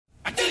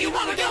You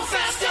wanna go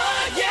faster,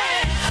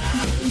 yeah.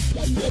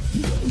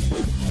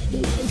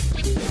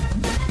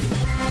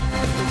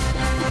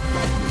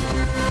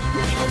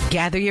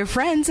 Gather your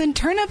friends and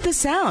turn up the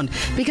sound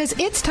because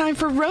it's time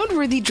for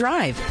RoadWorthy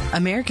Drive,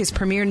 America's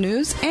premier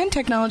news and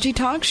technology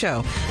talk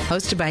show,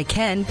 hosted by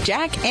Ken,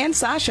 Jack, and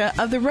Sasha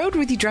of the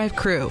RoadWorthy Drive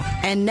Crew.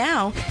 And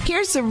now,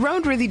 here's the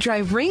RoadWorthy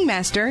Drive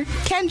ringmaster,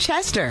 Ken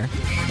Chester.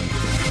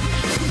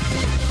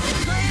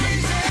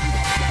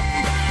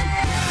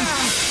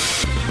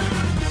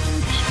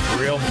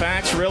 Real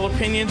facts, real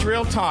opinions,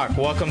 real talk.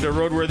 Welcome to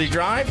RoadWorthy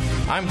Drive.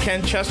 I'm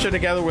Ken Chester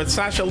together with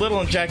Sasha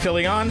Little and Jack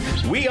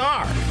DeLeon. We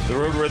are the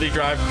RoadWorthy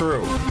Drive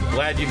crew.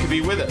 Glad you could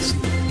be with us.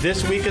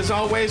 This week, as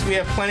always, we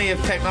have plenty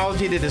of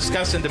technology to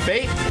discuss and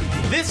debate.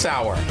 This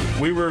hour,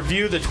 we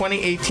review the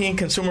 2018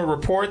 Consumer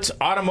Reports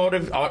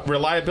Automotive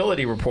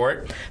Reliability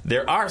Report.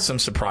 There are some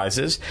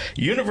surprises.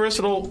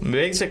 Universal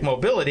basic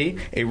mobility,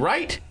 a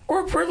right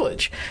or a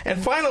privilege.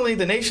 And finally,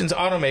 the nation's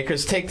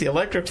automakers take the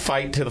electric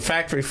fight to the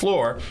factory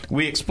floor.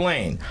 We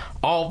explain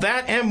all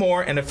that and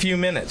more in a few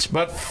minutes.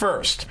 But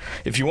first,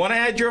 if you want to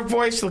add your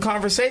voice to the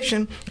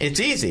conversation, it's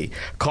easy.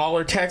 Call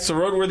or text the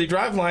RoadWorthy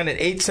Drive line at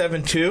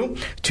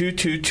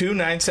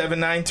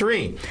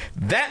 872-222-9793.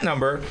 That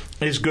number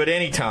is good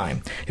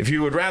anytime. If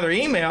you would rather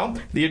email,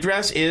 the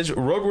address is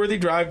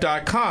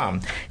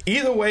roadworthydrive.com.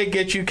 Either way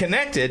gets you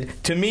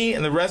connected to me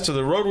and the rest of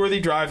the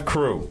RoadWorthy Drive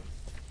crew.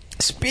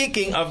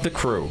 Speaking of the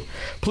crew,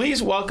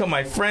 please welcome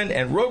my friend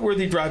and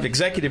RoadWorthy Drive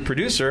executive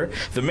producer,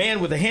 the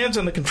man with the hands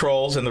on the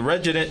controls and the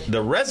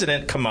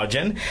resident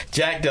curmudgeon,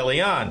 Jack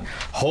DeLeon.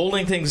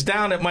 Holding things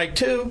down at Mic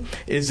 2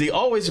 is the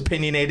always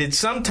opinionated,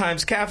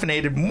 sometimes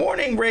caffeinated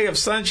morning ray of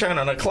sunshine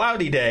on a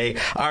cloudy day,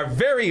 our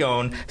very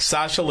own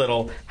Sasha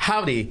Little.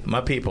 Howdy,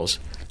 my peoples.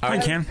 Hi,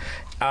 Ken.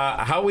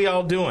 How we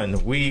all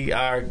doing? We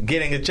are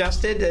getting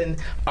adjusted in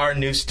our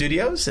new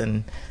studios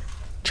and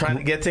trying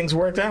to get things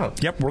worked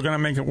out. Yep, we're going to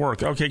make it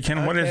work. Okay,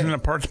 Ken, what is in the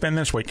parts bin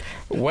this week?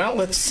 Well,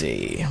 let's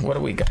see. What do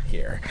we got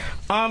here?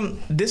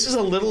 This is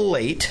a little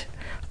late,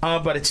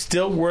 but it's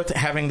still worth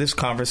having this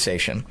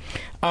conversation.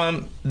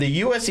 The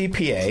U.S.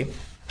 EPA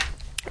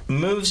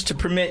moves to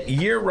permit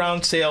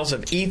year-round sales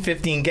of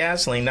E15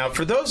 gasoline. Now,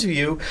 for those of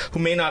you who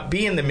may not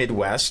be in the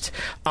Midwest,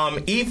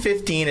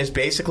 E15 is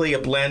basically a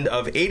blend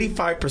of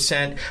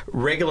 85%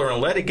 regular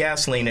unleaded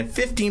gasoline and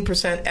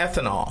 15%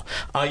 ethanol.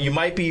 You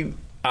might be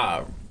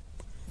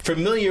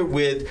familiar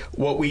with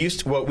what we used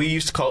to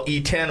call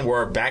E10,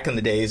 where back in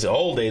the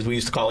old days, we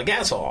used to call it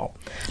gasohol,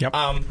 yep.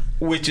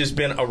 Which has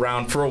been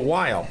around for a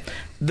while.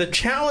 The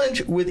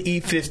challenge with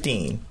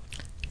E15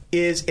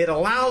 is it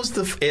allows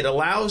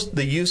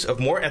the use of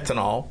more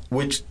ethanol,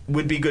 which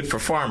would be good for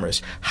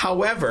farmers.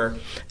 However,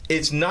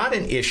 it's not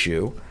an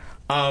issue.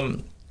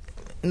 Not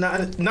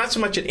so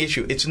much an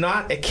issue. It's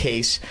not a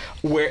case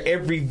where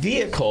every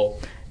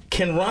vehicle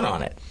can run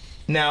on it.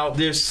 Now,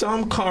 there's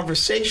some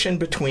conversation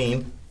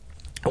between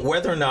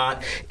whether or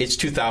not it's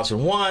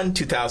 2001,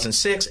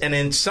 2006, and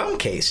in some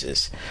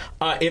cases,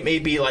 it may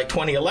be like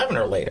 2011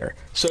 or later.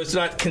 So it's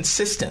not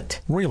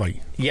consistent.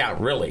 Really? Yeah,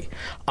 really.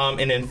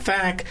 And in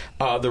fact,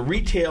 the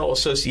retail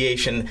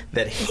association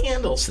that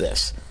handles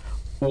this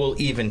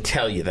will even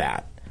tell you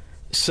that.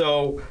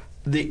 So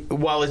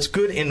while it's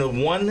good in the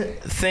one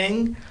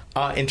thing,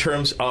 in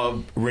terms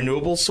of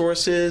renewable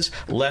sources,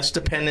 less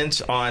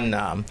dependence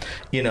on,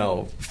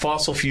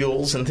 fossil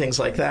fuels and things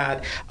like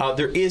that,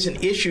 there is an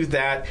issue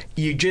that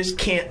you just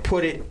can't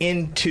put it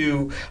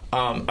into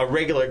a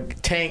regular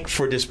tank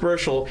for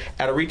dispersal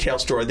at a retail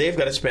store. They've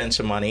got to spend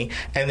some money,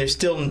 and there's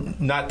still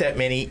not that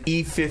many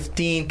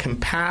E15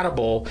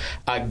 compatible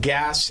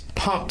gas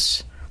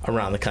pumps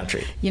around the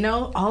country.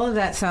 All of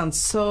that sounds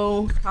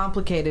so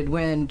complicated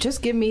when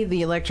just give me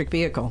the electric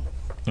vehicle.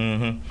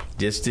 Mm-hmm.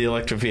 Just the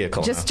electric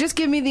vehicle. Just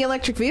give me the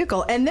electric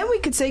vehicle, and then we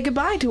could say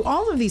goodbye to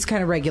all of these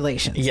kind of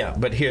regulations. Yeah,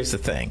 but here's the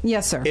thing.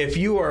 Yes, sir. If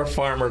you are a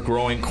farmer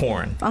growing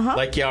corn,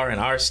 like you are in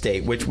our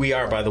state, which we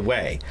are, by the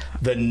way,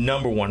 the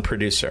number one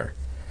producer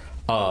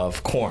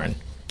of corn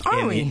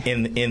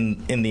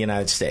in the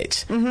United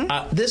States,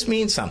 this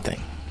means something.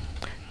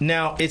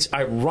 Now, it's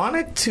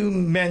ironic to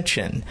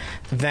mention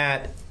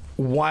that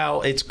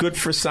while it's good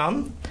for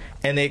some,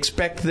 and they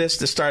expect this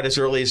to start as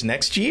early as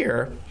next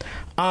year,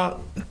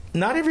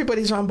 not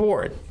everybody's on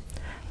board.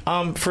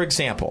 For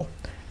example,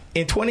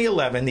 in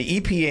 2011, the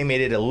EPA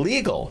made it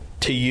illegal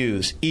to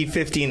use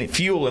E15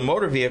 fuel in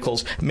motor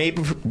vehicles made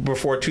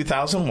before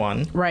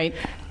 2001. Right.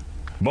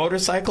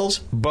 Motorcycles,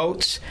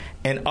 boats,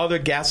 and other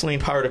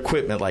gasoline-powered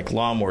equipment like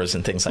lawnmowers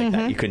and things like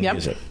that. You couldn't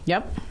use it.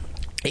 Yep.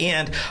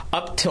 And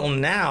up till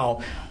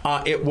now,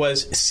 it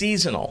was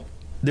seasonal.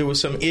 There was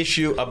some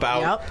issue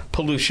about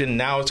pollution.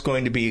 Now it's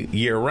going to be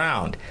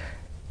year-round.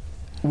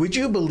 Would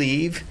you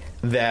believe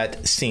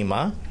that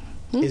SEMA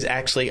is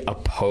actually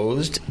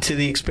opposed to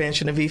the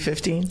expansion of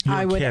E15?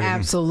 I would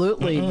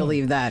absolutely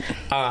believe that.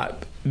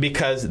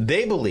 Because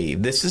they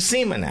believe, this is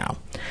SEMA now,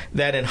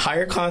 that in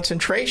higher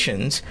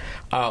concentrations,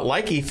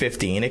 like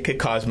E15, it could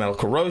cause metal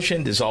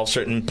corrosion, dissolve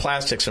certain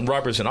plastics and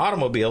rubbers in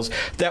automobiles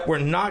that were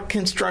not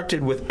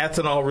constructed with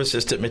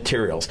ethanol-resistant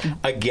materials.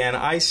 Again,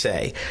 I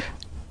say,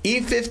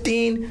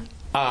 E15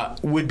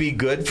 would be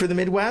good for the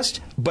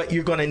Midwest, but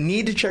you're going to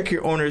need to check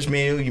your owner's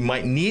manual. You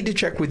might need to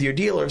check with your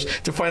dealers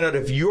to find out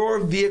if your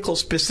vehicle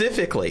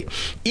specifically,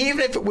 even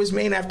if it was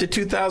made after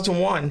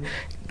 2001,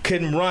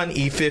 can run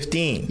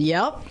E15.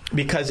 Yep.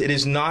 Because it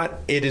is not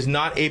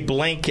a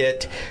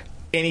blanket.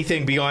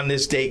 Anything beyond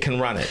this date can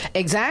run it.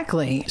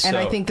 Exactly. And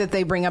I think that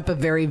they bring up a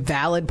very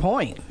valid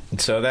point.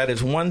 So that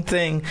is one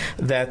thing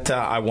that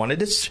I wanted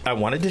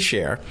to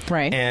share.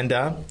 Right. And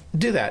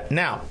do that.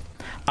 Now,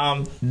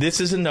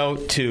 this is a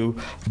note to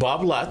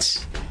Bob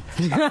Lutz.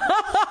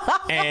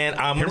 And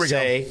I'm going to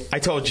say, I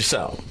told you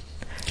so.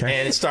 Okay.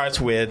 And it starts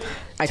with,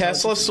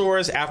 Tesla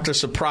soars after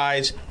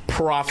surprise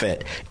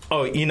profit.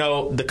 Oh,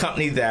 the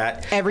company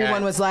that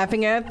everyone was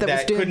laughing at that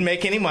was couldn't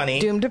make any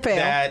money, doomed to fail.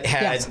 That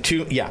had I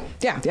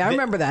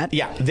remember that.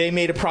 Yeah, they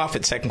made a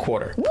profit second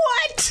quarter.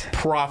 What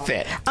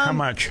profit? How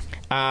much?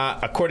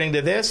 According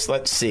to this,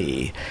 let's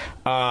see,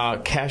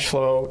 cash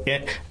flow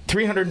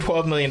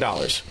 $312 million.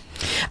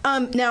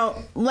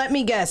 Now, let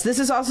me guess. This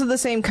is also the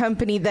same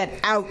company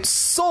that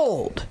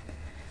outsold.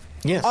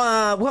 Yes.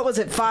 What was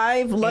it?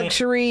 5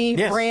 luxury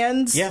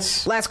brands?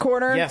 Yes. Last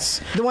quarter? Yes.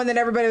 The one that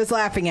everybody was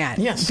laughing at?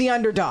 Yes. The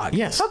underdog?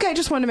 Yes. Okay,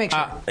 just wanted to make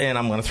sure. And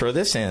I'm going to throw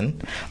this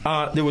in.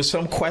 There was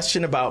some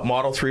question about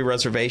Model 3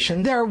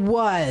 reservations. There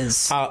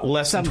was.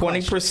 Less than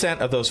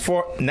 20% of those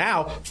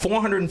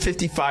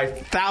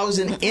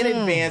 455,000 in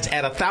advance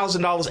at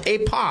 $1,000 a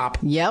pop.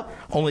 Yep.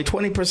 Only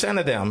 20%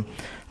 of them.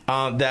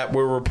 That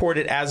were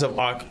reported as of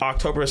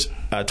October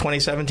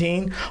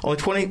 2017, only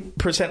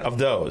 20% of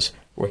those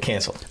were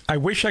canceled. I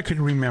wish I could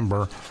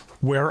remember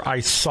where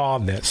I saw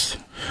this.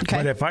 Okay.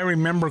 But if I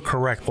remember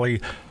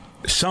correctly,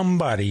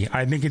 somebody,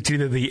 I think it's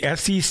either the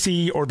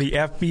SEC or the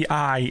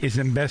FBI, is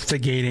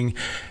investigating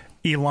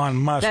Elon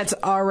Musk. That's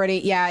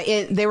already,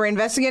 they were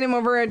investigating him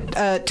over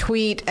a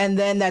tweet, and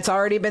then that's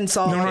already been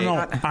solved.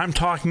 No. I'm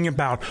talking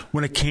about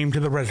when it came to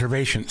the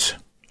reservations.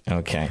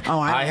 Okay. Oh,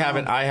 I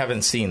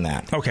haven't seen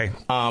that. Okay.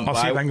 I'll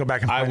see if I can go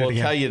back and find it again. I will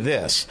tell you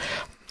this.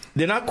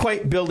 They're not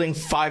quite building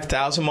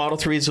 5,000 Model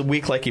 3s a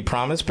week like he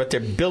promised, but they're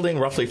building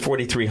roughly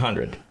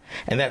 4,300.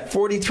 And that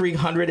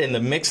 4,300 in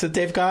the mix that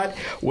they've got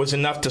was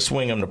enough to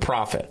swing them to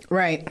profit.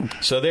 Right.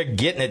 So they're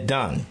getting it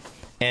done.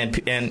 And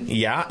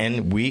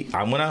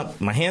I'm gonna,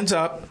 my hands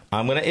up,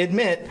 I'm gonna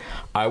admit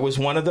I was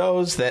one of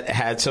those that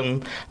had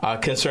some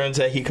concerns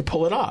that he could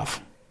pull it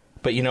off.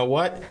 But you know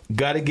what?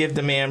 Got to give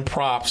the man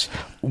props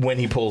when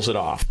he pulls it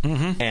off.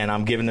 Mm-hmm. And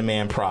I'm giving the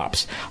man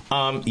props.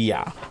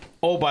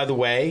 Oh, by the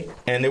way,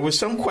 and there was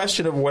some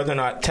question of whether or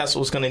not Tesla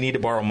was going to need to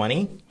borrow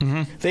money.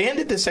 Mm-hmm. They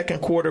ended the second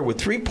quarter with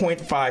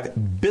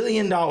 $3.5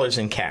 billion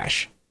in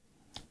cash.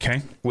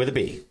 Okay. With a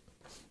B.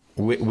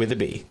 With a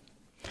B.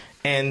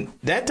 And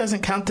that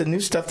doesn't count the new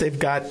stuff they've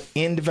got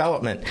in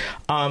development.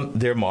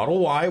 Their Model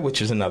Y,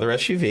 which is another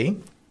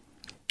SUV.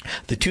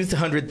 The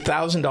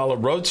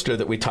 $200,000 Roadster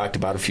that we talked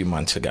about a few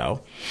months ago.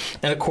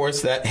 And, of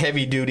course, that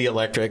heavy-duty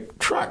electric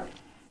truck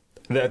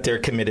that they're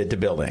committed to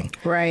building.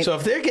 Right. So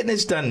if they're getting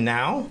this done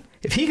now,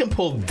 if he can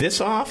pull this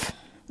off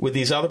with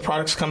these other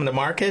products coming to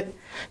market,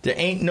 there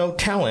ain't no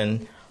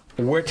telling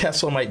where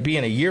Tesla might be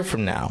in a year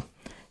from now.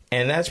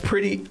 And that's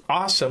pretty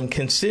awesome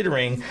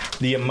considering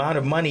the amount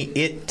of money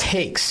it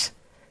takes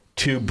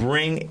to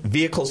bring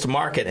vehicles to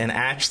market and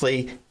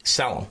actually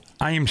sell them.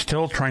 I am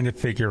still trying to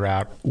figure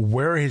out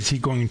where is he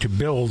going to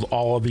build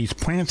all of these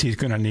plants he's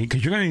going to need,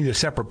 because you're going to need a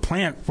separate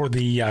plant for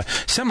the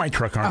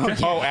semi-truck, aren't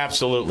you? Oh,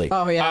 absolutely.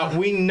 Oh, yeah.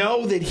 We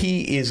know that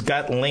he has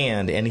got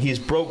land and he's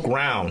broke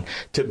ground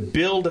to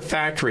build a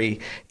factory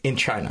in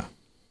China.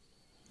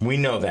 We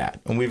know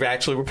that, and we've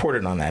actually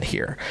reported on that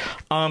here.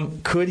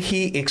 Could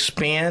he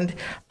expand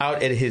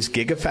out at his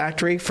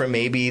Gigafactory for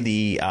maybe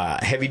the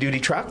heavy-duty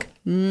truck?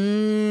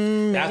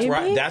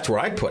 That's where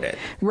I'd put it.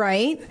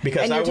 Right.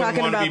 Because I wouldn't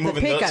want to be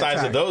moving the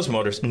size of those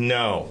motors.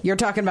 No. You're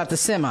talking about the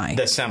semi.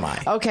 The semi.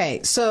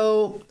 Okay,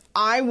 so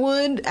I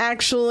would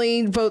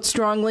actually vote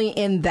strongly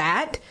in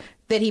that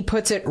he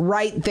puts it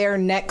right there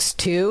next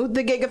to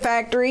the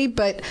Gigafactory.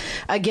 But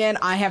again,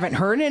 I haven't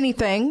heard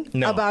anything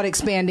about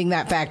expanding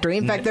that factory.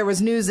 In fact, there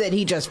was news that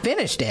he just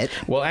finished it.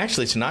 Well,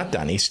 actually, it's not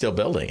done. He's still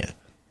building it.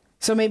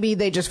 So maybe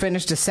they just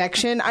finished a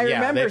section? I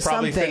remember they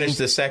probably something. Finished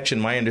the section.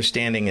 My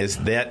understanding is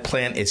that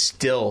plant is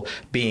still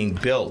being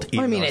built.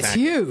 I mean, it's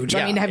huge.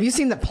 Yeah. I mean, have you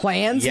seen the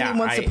plans that he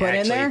wants to put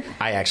in there?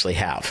 I actually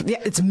have.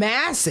 Yeah, it's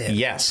massive.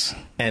 Yes,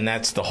 and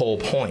that's the whole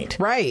point.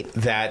 Right.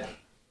 That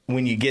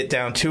when you get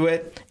down to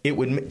it, it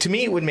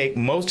would make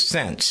most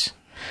sense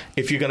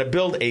if you're going to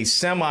build a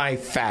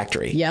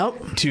semi-factory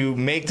to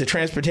make the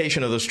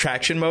transportation of those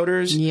traction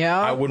motors.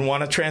 I wouldn't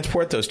want to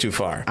transport those too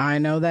far. I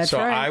know that's right.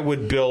 So I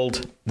would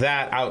build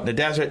that out in the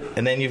desert,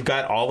 and then you've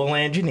got all the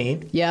land you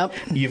need.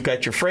 You've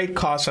got your freight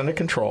costs under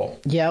control.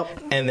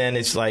 And then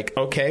it's like,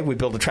 okay, we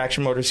build the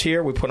traction motors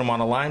here, we put them on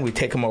a line, we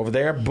take them over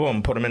there,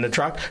 boom, put them in the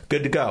truck,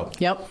 good to go.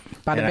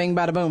 Bada bing,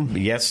 bada boom.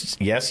 Yes.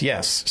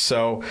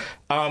 So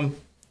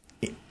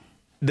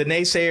the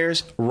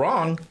naysayers,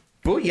 wrong.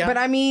 Booyah. But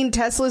I mean,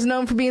 Tesla's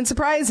known for being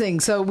surprising,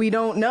 so we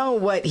don't know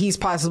what he's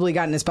possibly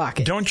got in his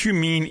pocket. Don't you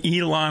mean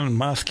Elon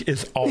Musk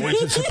is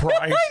always a surprise?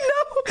 I know.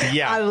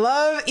 Yeah. I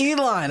love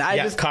Elon.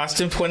 Just cost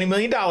him $20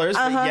 million, but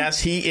yes,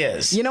 he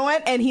is. You know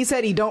what? And he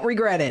said he don't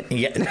regret it.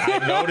 Yeah,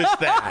 I noticed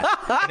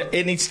that.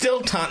 And he's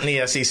still taunting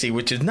the SEC,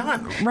 which is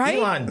not, right?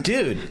 Elon,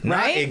 dude,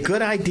 not a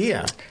good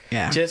idea.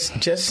 Yeah.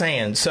 Just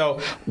saying.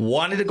 So,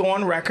 wanted to go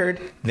on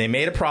record. They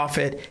made a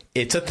profit.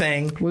 It's a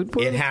thing. Woot,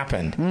 woot. It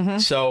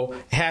happened. So,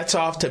 hats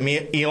off to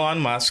me, Elon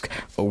Musk.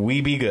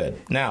 We be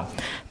good. Now,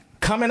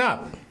 coming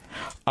up,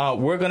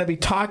 we're going to be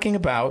talking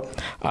about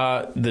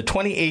the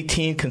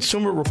 2018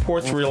 Consumer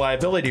Reports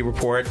Reliability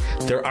Report.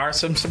 There are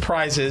some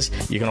surprises.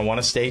 You're going to want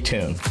to stay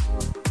tuned.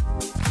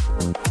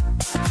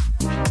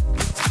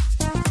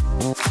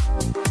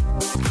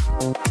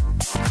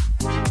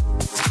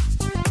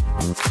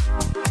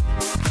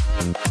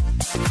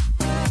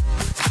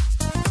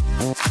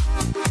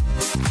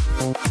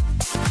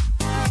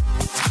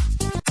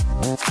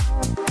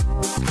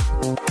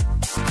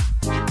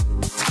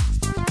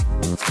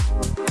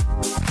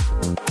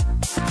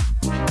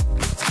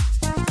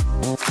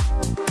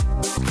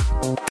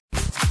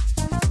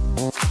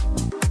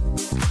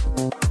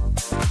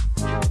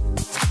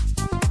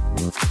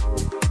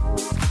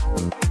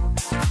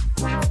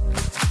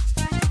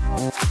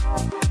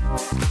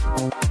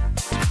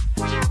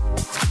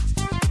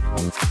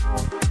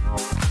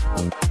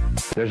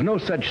 There's no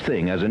such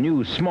thing as a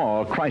new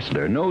small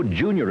Chrysler. No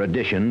junior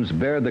editions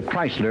bear the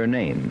Chrysler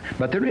name.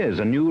 But there is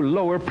a new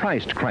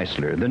lower-priced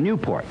Chrysler, the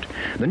Newport.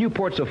 The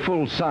Newport's a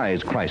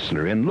full-size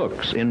Chrysler in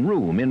looks, in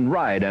room, in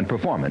ride and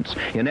performance,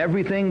 in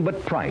everything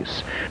but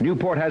price.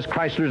 Newport has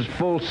Chrysler's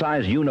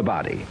full-size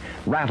unibody,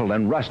 rattle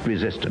and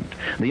rust-resistant,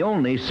 the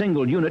only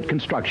single-unit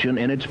construction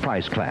in its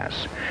price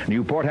class.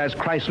 Newport has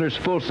Chrysler's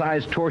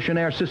full-size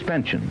torsion-air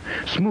suspension,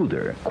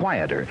 smoother,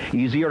 quieter,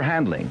 easier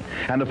handling,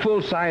 and a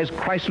full-size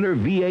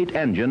Chrysler V8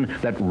 engine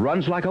that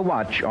runs like a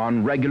watch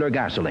on regular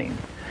gasoline.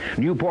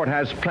 Newport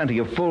has plenty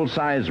of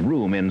full-size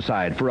room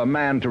inside for a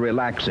man to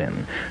relax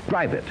in.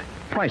 Drive it.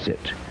 Price it.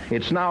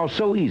 It's now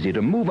so easy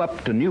to move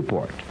up to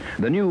Newport,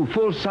 the new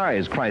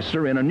full-size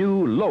Chrysler in a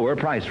new lower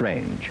price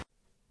range.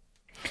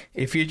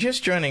 If you're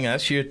just joining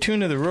us, you're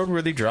tuned to the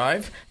RoadWorthy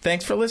Drive.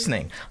 Thanks for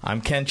listening.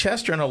 I'm Ken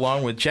Chester, and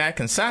along with Jack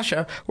and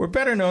Sasha, we're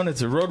better known as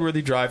the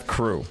RoadWorthy Drive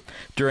Crew.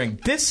 During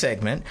this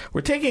segment,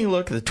 we're taking a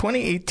look at the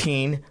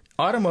 2018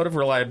 Automotive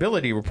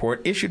Reliability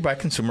Report issued by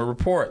Consumer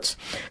Reports.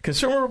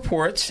 Consumer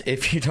Reports,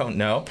 if you don't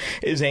know,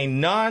 is a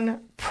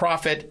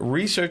non-profit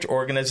research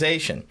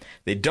organization.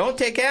 They don't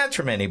take ads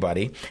from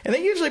anybody, and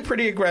they're usually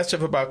pretty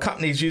aggressive about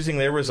companies using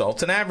their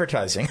results in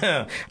advertising,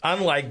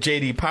 unlike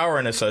J.D. Power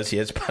and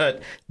Associates,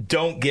 but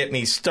don't get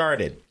me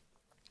started.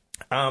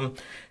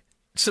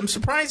 Some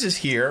surprises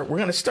here. We're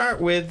going to start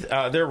with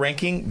their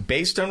ranking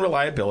based on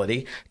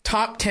reliability,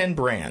 top 10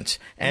 brands,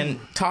 and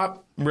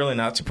top, really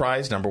not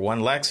surprised, number 1,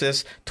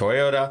 Lexus,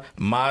 Toyota,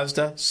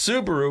 Mazda,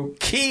 Subaru,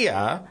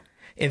 Kia,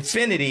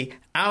 Infiniti,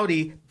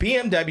 Audi,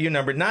 BMW.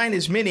 Number 9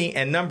 is Mini,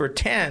 and number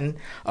 10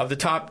 of the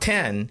top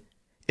 10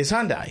 is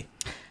Hyundai.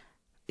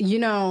 You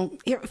know,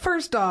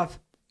 first off,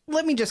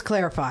 let me just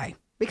clarify,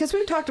 because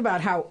we've talked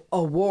about how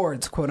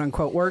awards, quote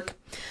unquote, work.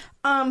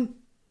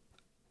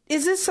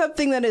 Is this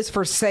something that is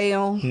for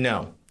sale?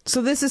 No.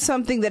 So this is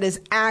something that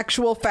is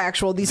actual,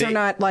 factual. These are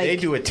not like... They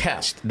do a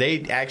test.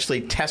 They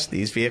actually test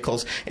these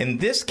vehicles. In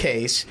this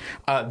case,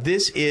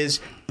 this is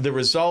the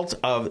result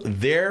of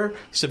their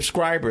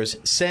subscribers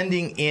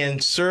sending in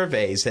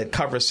surveys that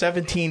cover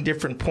 17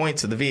 different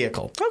points of the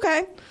vehicle.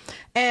 Okay.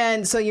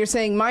 And so you're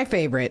saying my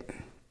favorite,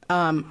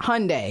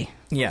 Hyundai.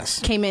 Yes.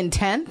 Came in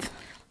 10th?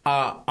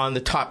 On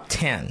the top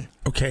 10.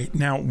 Okay,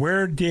 now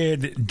where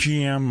did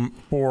GM,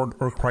 Ford,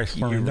 or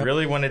Chrysler end up? You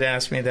really wanted to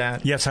ask me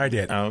that? Yes, I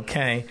did.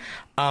 Okay.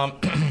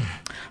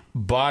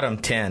 Bottom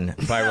 10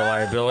 by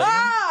reliability.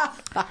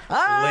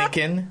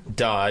 Lincoln,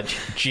 Dodge,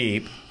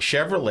 Jeep,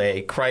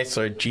 Chevrolet,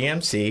 Chrysler,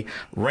 GMC,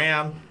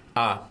 Ram,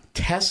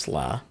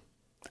 Tesla.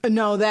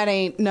 No, that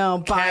ain't, no,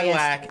 bias.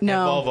 Cadillac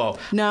no, and Volvo.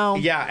 No.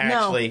 Yeah,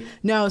 actually.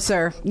 No,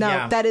 sir. No,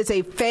 Yeah. that is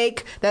a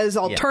fake. That is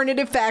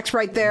alternative facts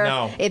right there.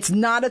 No. It's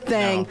not a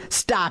thing. No.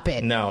 Stop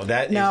it. No,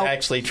 that is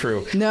actually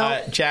true. No.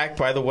 Jack,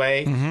 by the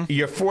way,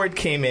 your Ford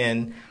came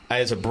in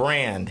as a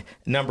brand,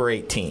 number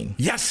 18.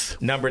 Yes.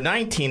 Number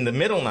 19, the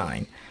middle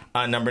 9.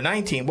 Number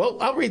 19, well,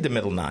 I'll read the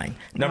middle 9.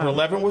 Number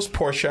 11 was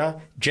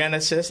Porsche,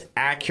 Genesis,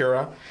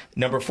 Acura.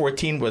 Number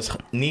 14 was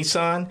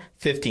Nissan,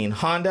 15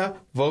 Honda,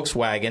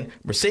 Volkswagen,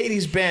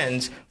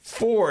 Mercedes-Benz,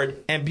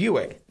 Ford, and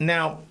Buick.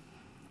 Now,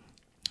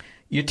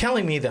 you're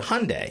telling me the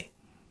Hyundai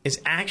is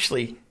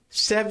actually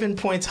 7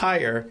 points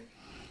higher,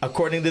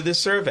 according to this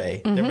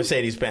survey, than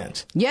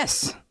Mercedes-Benz.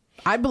 Yes.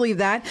 I believe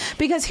that.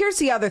 Because here's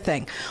the other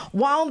thing.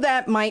 While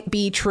that might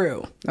be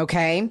true,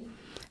 okay,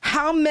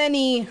 how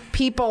many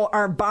people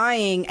are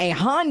buying a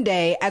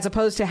Hyundai as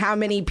opposed to how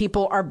many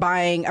people are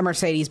buying a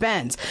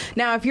Mercedes-Benz?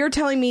 Now, if you're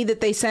telling me that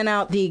they sent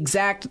out the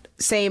exact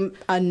same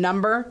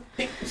number,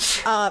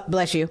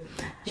 bless you,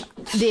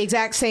 the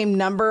exact same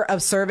number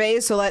of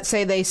surveys. So let's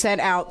say they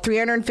sent out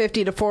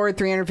 350 to Ford,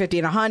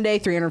 350 to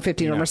Hyundai,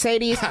 350 to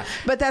Mercedes.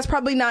 But that's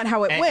probably not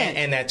how it went.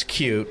 And that's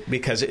cute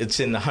because it's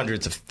in the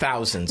hundreds of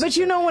thousands. But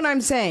you know what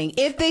I'm saying?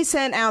 If they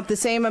sent out the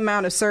same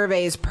amount of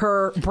surveys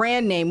per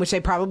brand name, which they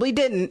probably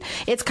didn't,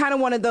 it's kind of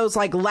one of those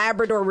like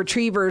Labrador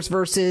Retrievers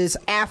versus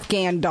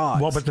Afghan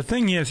dogs. Well, but the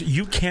thing is,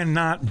 you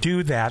cannot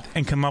do that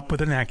and come up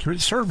with an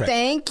accurate survey.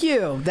 Thank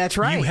you. That's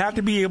right. You have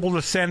to be able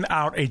to send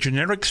out a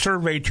generic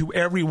survey to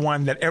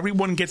everyone, that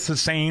everyone gets the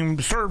same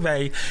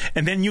survey,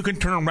 and then you can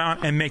turn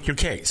around and make your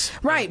case.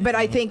 Right, but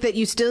I think that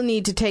you still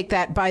need to take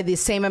that by the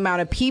same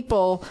amount of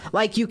people.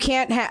 Like, you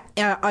can't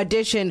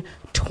audition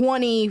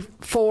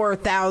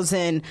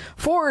 24,000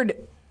 Ford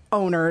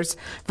owners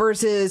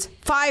versus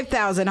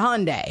 5,000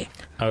 Hyundai.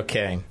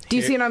 Okay. Do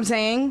you see what I'm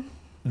saying?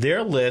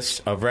 Their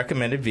list of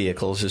recommended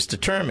vehicles is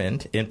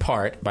determined, in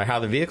part, by how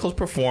the vehicles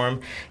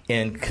perform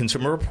in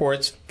Consumer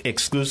Reports'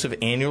 exclusive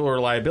annual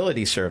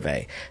reliability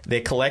survey. They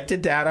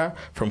collected data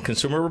from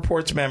Consumer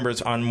Reports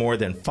members on more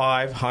than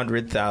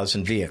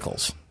 500,000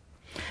 vehicles.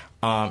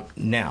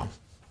 Now,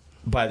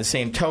 by the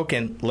same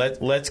token,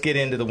 let's get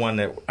into the one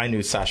that I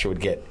knew Sasha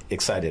would get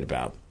excited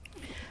about.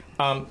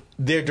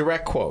 Their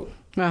direct quote.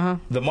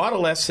 The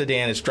Model S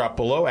sedan is dropped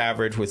below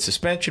average with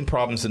suspension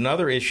problems and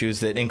other issues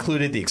that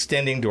included the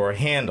extending door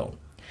handle.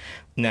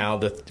 Now,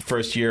 the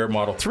first year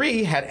Model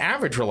 3 had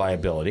average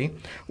reliability,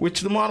 which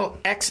the Model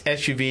X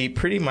SUV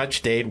pretty much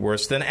stayed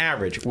worse than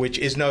average, which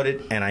is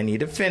noted, and I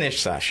need to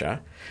finish,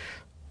 Sasha.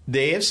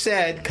 They have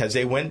said, because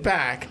they went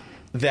back,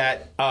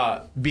 that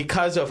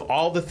because of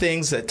all the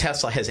things that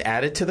Tesla has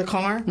added to the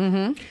car,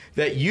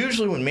 that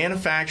usually when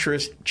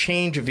manufacturers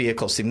change a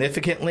vehicle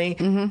significantly,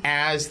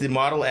 as the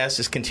Model S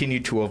has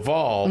continued to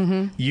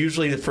evolve,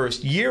 usually the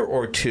first year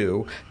or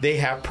two, they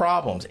have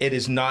problems. It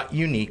is not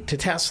unique to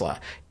Tesla.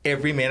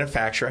 Every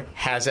manufacturer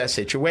has that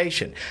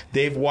situation.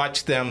 They've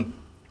watched them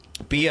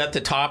be at the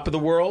top of the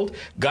world,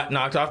 got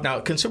knocked off. Now,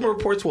 Consumer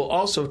Reports will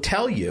also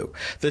tell you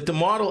that the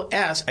Model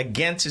S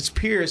against its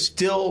peers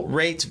still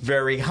rates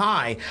very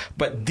high,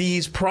 but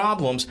these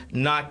problems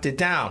knocked it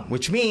down,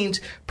 which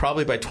means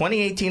probably by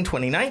 2018,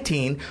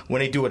 2019, when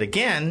they do it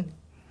again,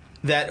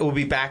 that it will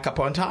be back up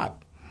on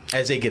top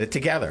as they get it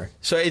together.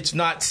 So it's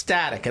not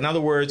static. In other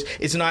words,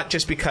 it's not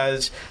just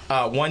because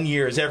 1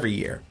 year is every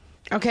year.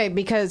 Okay,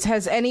 because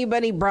has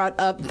anybody brought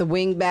up the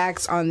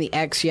wingbacks on the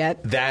X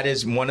yet? That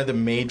is one of the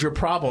major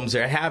problems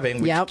they're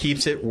having, which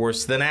keeps it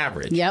worse than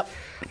average.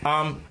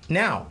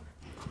 Now,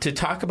 to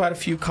talk about a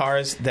few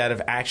cars that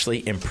have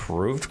actually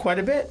improved quite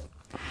a bit,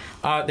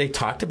 they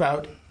talked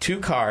about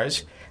two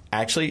cars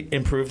actually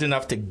improved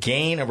enough to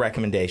gain a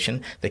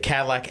recommendation, the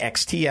Cadillac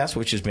XTS,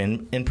 which has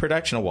been in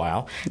production a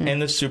while,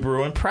 and the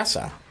Subaru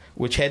Impreza,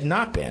 which had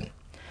not been.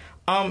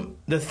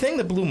 The thing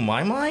that blew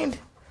my mind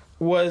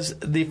was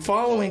the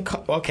following.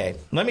 Okay,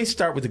 let me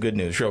start with the good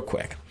news real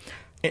quick.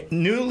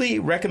 Newly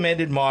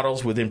recommended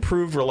models with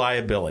improved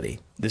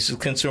reliability. This is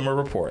Consumer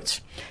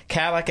Reports.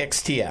 Cadillac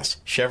XTS,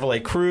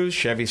 Chevrolet Cruze,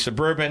 Chevy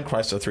Suburban,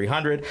 Chrysler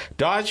 300,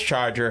 Dodge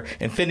Charger,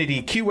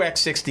 Infiniti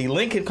QX60,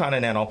 Lincoln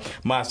Continental,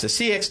 Mazda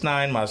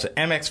CX-9, Mazda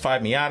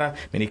MX-5 Miata,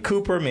 Mini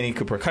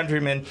Cooper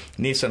Countryman,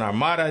 Nissan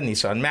Armada,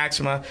 Nissan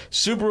Maxima,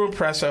 Subaru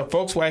Impreza,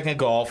 Volkswagen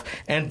Golf,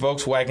 and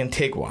Volkswagen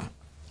Tiguan.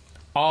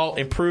 All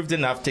improved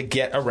enough to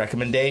get a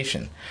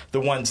recommendation. The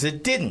ones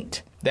that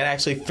didn't, that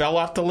actually fell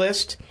off the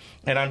list,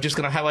 and I'm just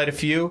going to highlight a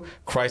few: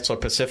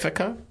 Chrysler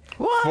Pacifica,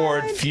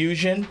 Ford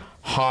Fusion,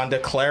 Honda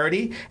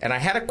Clarity. And I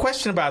had a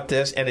question about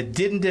this, and it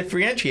didn't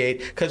differentiate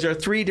because there are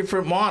three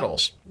different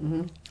models.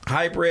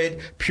 Hybrid,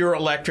 pure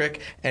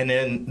electric, and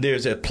then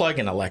there's a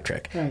plug-in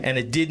electric. And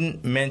it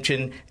didn't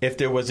mention if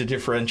there was a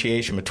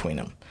differentiation between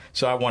them.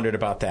 So I wondered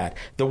about that.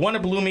 The one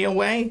that blew me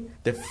away,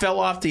 that fell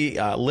off the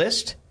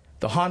list,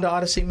 the Honda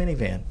Odyssey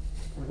minivan.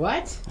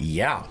 What?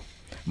 Yeah.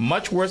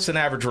 Much worse than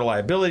average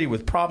reliability,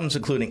 with problems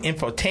including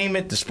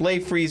infotainment, display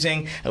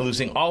freezing, and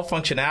losing all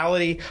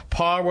functionality,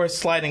 power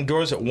sliding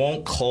doors that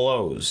won't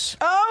close.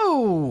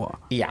 Oh!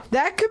 Yeah.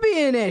 That could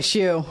be an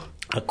issue.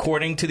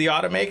 According to the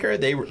automaker,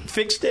 they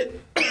fixed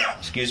it,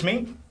 excuse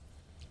me,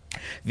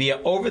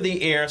 via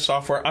over-the-air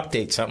software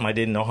update, something I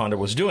didn't know Honda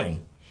was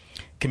doing.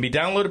 Can be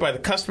downloaded by the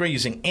customer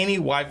using any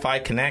Wi-Fi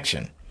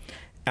connection.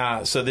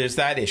 So there's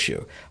that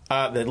issue.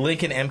 The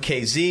Lincoln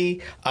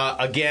MKZ,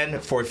 again,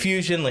 Ford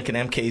Fusion, Lincoln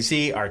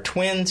MKZ are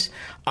twins.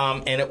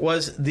 And it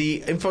was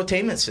the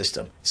infotainment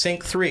system.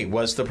 Sync 3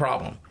 was the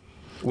problem.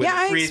 With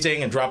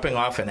freezing and dropping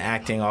off and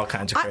acting all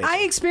kinds of crazy.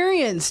 I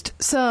experienced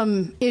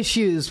some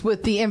issues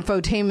with the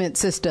infotainment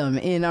system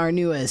in our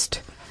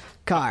newest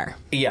car.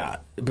 Yeah.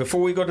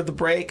 Before we go to the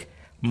break,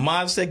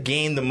 Mazda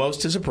gained the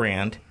most as a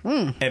brand,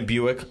 and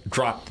Buick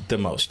dropped the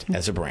most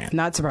as a brand.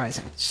 Not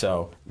surprising.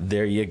 So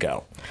there you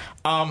go.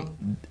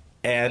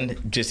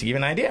 And just to give you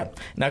an idea.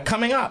 Now,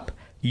 coming up,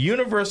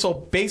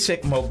 universal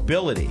basic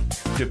mobility.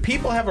 Do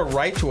people have a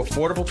right to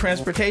affordable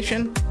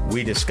transportation?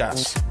 We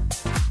discuss.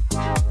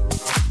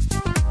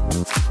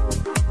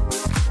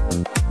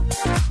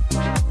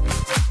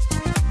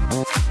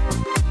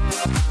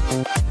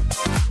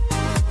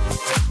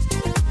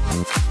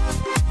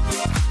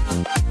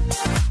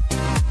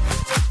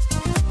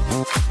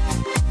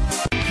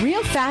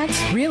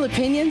 facts, real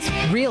opinions,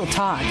 real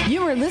talk.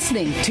 You are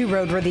listening to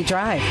RoadWorthy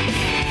Drive.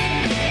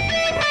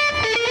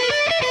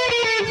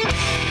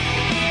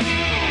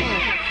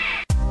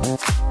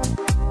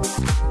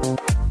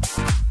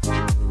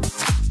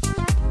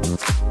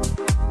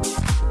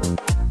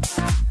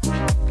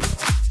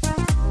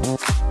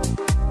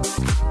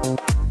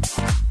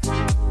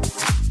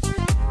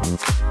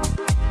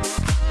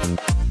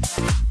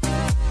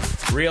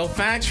 Real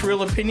facts,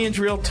 real opinions,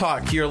 real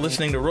talk. You're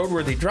listening to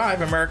RoadWorthy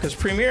Drive, America's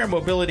premier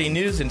mobility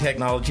news and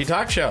technology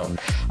talk show.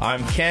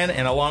 I'm Ken,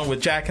 and along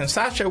with Jack and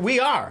Sasha, we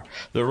are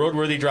the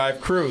RoadWorthy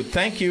Drive crew.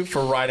 Thank you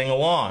for riding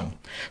along.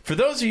 For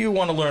those of you who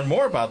want to learn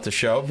more about the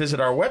show, visit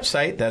our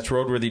website. That's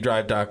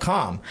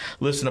roadworthydrive.com.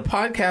 Listen to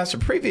podcasts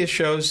of previous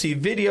shows, see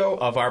video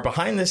of our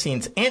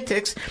behind-the-scenes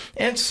antics,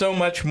 and so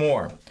much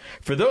more.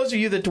 For those of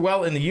you that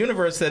dwell in the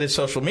universe that is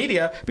social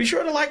media, be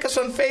sure to like us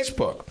on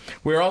Facebook.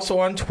 We're also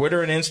on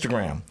Twitter and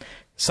Instagram.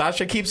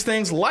 Sasha keeps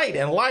things light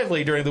and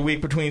lively during the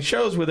week between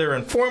shows with her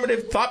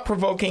informative,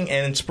 thought-provoking,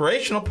 and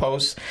inspirational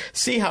posts.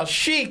 See how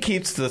she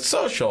keeps the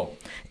social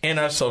in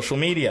our social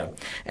media.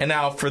 And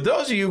now, for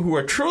those of you who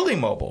are truly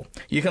mobile,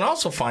 you can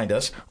also find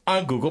us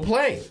on Google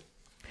Play.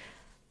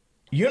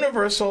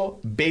 Universal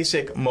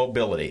Basic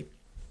Mobility.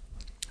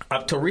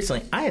 Up till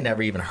recently, I had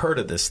never even heard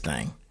of this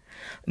thing.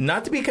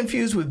 Not to be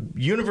confused with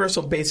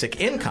Universal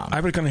Basic Income. I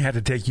was going to have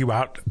to take you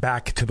out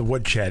back to the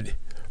woodshed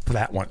for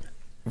that one.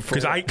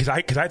 Because I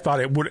thought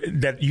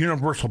that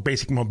universal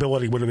basic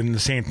mobility would have been the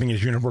same thing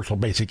as universal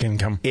basic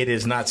income. It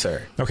is not,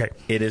 sir. Okay.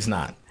 It is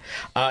not.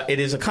 It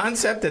is a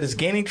concept that is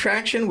gaining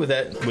traction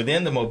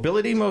within the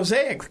mobility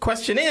mosaic. The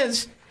question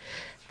is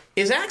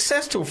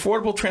access to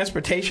affordable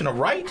transportation a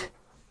right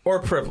or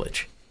a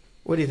privilege?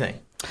 What do you think?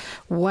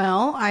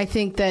 Well, I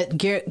think that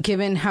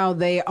given how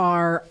they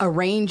are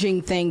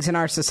arranging things in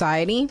our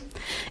society,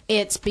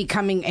 it's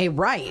becoming a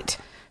right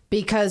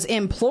because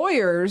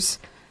employers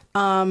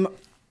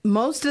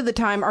most of the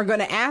time are going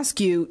to ask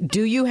you,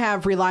 do you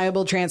have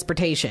reliable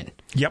transportation?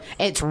 Yep.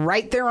 It's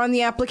right there on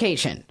the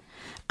application.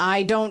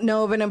 I don't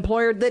know of an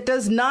employer that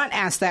does not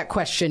ask that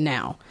question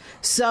now.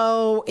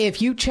 So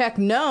if you check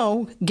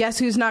no, guess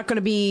who's not going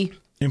to be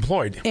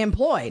employed?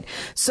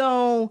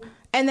 So,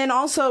 and then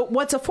also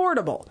what's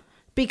affordable?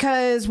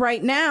 Because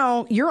right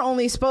now you're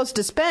only supposed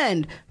to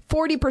spend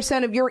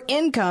 40% of your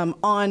income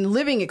on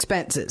living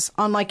expenses,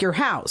 on like your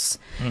house.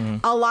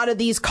 Mm-hmm. A lot of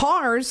these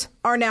cars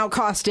are now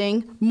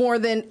costing more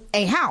than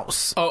a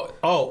house.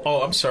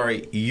 Oh, I'm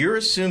sorry. You're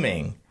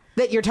assuming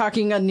that you're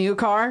talking a new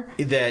car?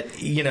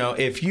 That, you know,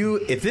 if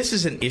this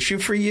is an issue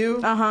for you,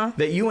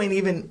 that you ain't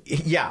even,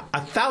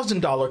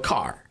 $1,000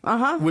 car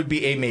would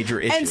be a major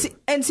issue.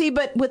 And see,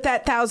 but with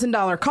that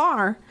 $1,000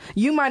 car,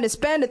 you might have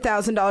spent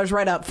 $1,000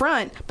 right up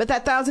front, but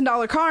that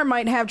 $1,000 car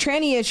might have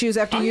tranny issues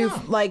after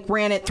you've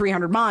ran it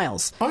 300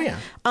 miles. Oh, yeah.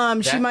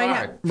 She might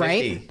have,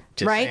 right?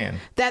 Right? Saying.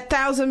 That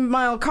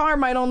 1,000-mile car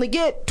might only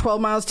get 12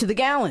 miles to the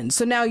gallon.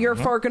 So now you're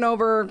forking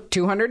over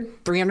 $200,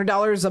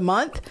 $300 a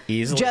month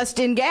easily just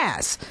in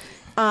gas.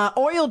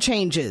 Oil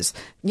changes,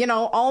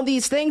 all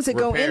these things that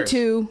go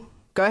into.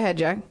 Go ahead,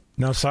 Jack.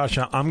 No,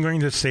 Sasha, I'm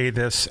going to say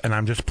this, and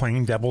I'm just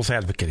playing devil's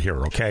advocate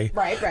here, okay?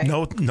 Right.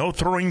 No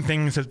throwing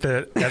things at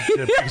the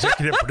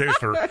executive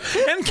producer.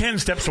 And Ken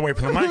steps away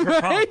from the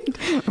microphone.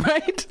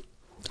 Right.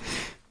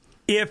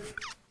 If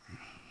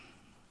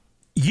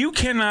you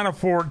cannot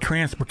afford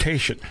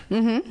transportation,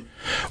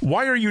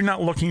 why are you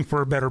not looking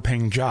for a better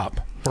paying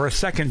job? Or a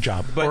second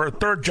job, or a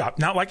third job.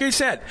 Now, like I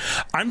said,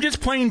 I'm just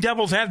playing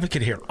devil's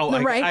advocate here. Oh,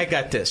 I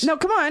got this. No,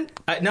 come on.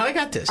 No, I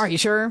got this. Are you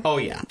sure? Oh,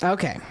 yeah.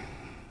 Okay.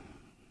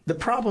 The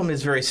problem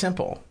is very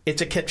simple.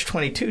 It's a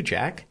catch-22,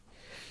 Jack.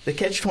 The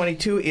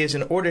catch-22 is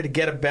in order to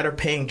get a better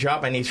paying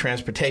job, I need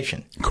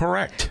transportation.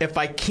 Correct. If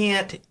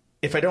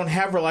I don't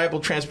have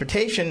reliable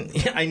transportation,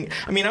 I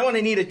want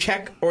to need a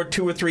check or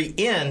two or three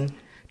in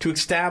to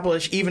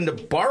establish, even to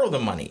borrow the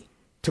money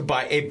to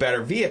buy a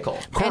better vehicle.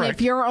 Correct.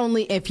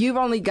 And if you've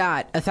only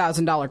got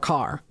 $1,000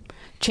 car,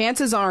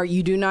 chances are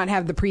you do not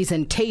have the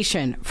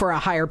presentation for a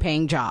higher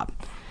paying job.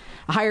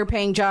 A higher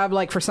paying job,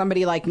 like for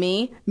somebody like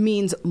me,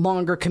 means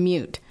longer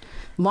commute.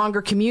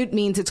 Longer commute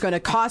means it's going to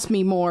cost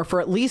me more for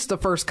at least the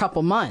first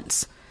couple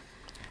months.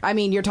 I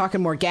mean, you're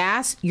talking more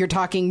gas, you're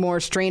talking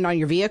more strain on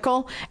your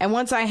vehicle. And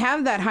once I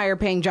have that higher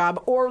paying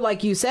job, or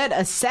like you said,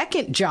 a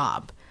second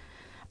job,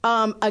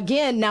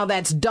 again, now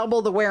that's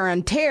double the wear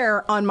and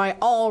tear on my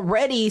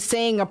already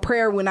saying a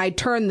prayer when I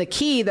turn the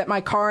key that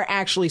my car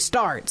actually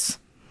starts.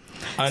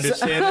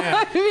 Understand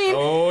that?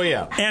 Oh,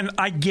 yeah. And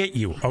I get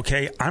you,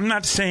 okay? I'm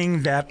not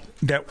saying that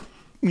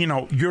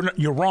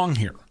you're wrong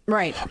here.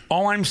 Right.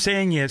 All I'm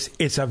saying is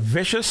it's a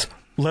vicious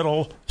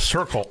little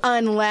circle.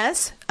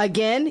 Unless,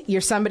 again,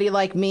 you're somebody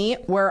like me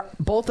where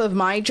both of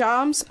my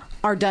jobs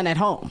are done at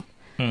home.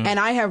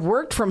 And I have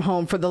worked from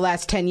home for the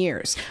last 10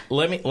 years.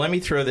 Let me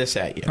throw this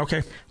at you.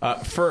 Okay.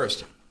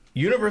 First,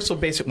 Universal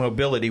basic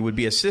mobility would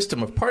be a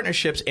system of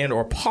partnerships and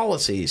or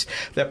policies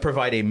that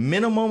provide a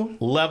minimum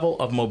level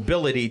of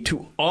mobility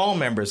to all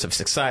members of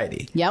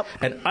society. Yep.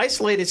 An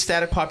isolated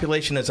static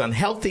population is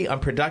unhealthy,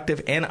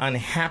 unproductive, and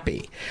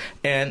unhappy.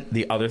 And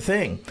the other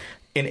thing,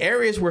 in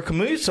areas where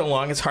commutes so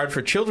long, it's hard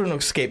for children to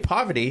escape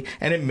poverty,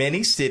 and in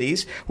many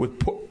cities,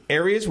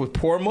 areas with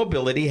poor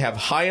mobility have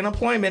high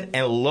unemployment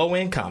and low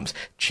incomes.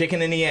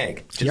 Chicken and the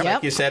egg, just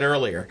like you said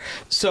earlier.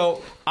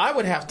 So I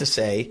would have to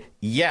say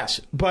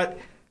yes, but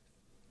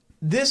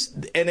this,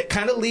 and it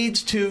kind of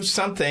leads to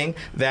something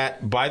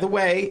that, by the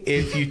way,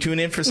 if you tune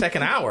in for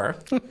second hour,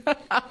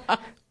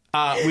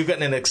 we've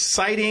got an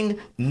exciting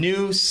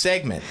new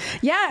segment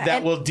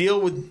that will deal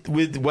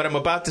with what I'm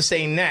about to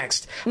say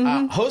next,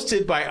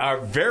 hosted by our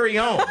very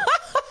own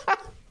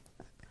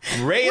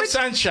Ray of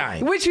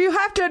Sunshine. Which you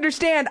have to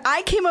understand,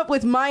 I came up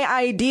with my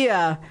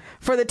idea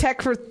for the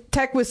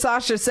Tech with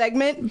Sasha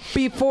segment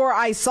before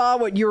I saw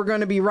what you were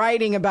going to be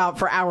writing about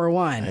for hour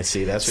one. I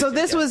see. That's so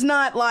this was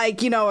not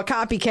like, a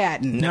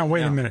copycat. Now,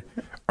 wait a minute.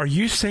 Are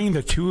you saying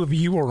the two of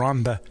you are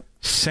on the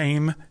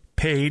same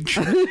page?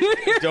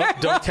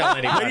 Don't tell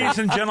anybody. Ladies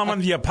and gentlemen,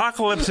 the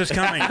apocalypse is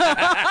coming.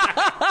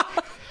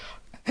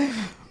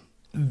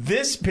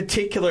 This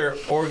particular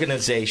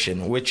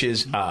organization, which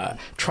is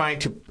trying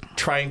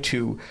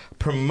to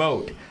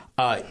promote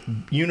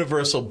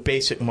universal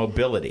basic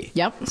mobility,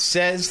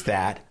 says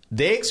that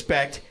they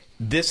expect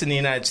this in the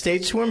United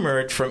States to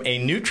emerge from a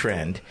new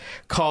trend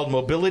called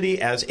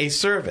mobility as a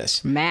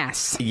service.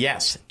 MAS.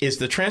 Yes, is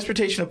the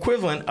transportation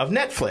equivalent of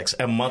Netflix.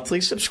 A monthly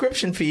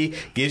subscription fee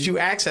gives you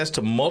access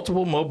to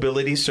multiple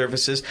mobility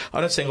services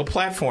on a single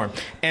platform.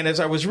 And as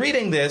I was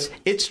reading this,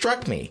 it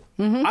struck me.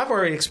 I've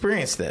already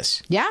experienced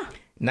this. Yeah.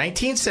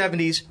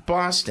 1970s,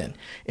 Boston.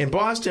 In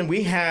Boston,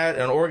 we had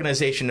an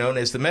organization known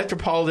as the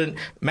Metropolitan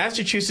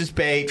Massachusetts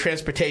Bay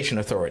Transportation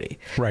Authority.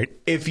 Right.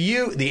 The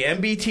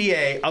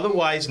MBTA,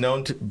 otherwise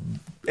known to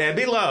and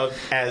beloved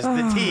as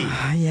the T.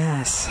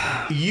 Yes.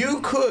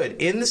 You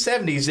could, in the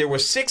 70s, there were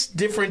 6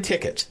 different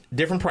tickets,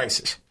 different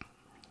prices,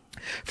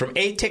 from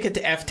A ticket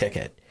to F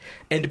ticket.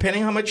 And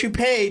depending on how much you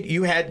paid,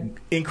 you had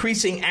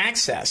increasing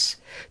access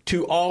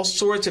to all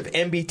sorts of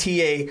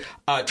MBTA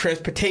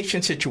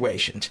transportation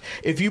situations.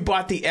 If you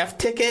bought the F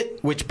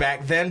ticket, which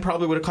back then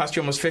probably would have cost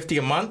you almost $50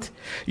 a month,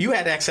 you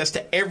had access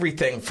to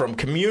everything from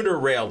commuter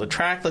rail to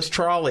trackless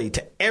trolley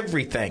to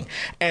everything.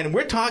 And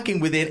we're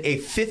talking within a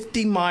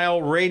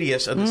 50-mile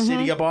radius of the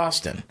city of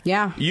Boston.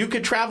 Yeah. You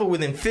could travel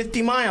within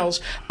 50 miles.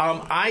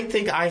 I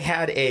think I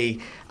had a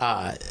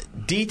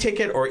D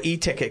ticket or E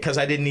ticket because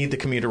I didn't need the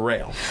commuter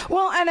rail.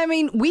 Well, and I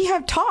mean, we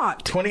have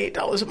talked.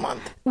 $28 a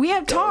month. We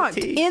have talked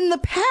in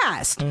the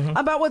past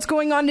about what's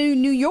going on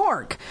in New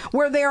York,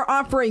 where they are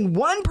offering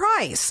one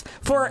price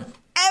for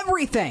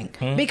everything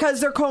because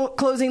they're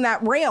closing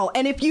that rail.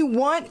 And if you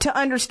want to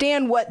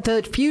understand what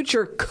the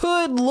future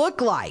could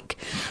look like,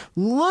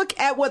 look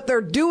at what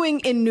they're doing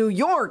in New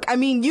York. I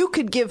mean, you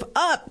could give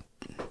up.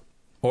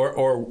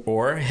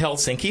 Or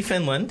Helsinki,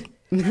 Finland.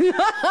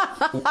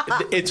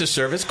 It's a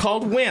service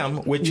called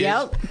WIM, which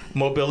is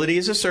mobility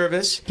as a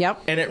service.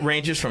 Yep. And it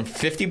ranges from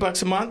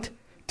 $50 a month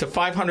to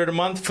 $500 a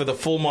month for the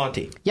full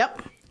Monty.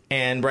 Yep.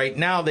 And right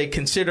now they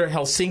consider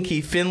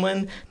Helsinki,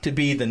 Finland to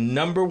be the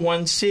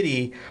 #1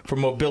 city for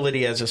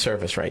mobility as a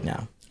service right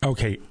now.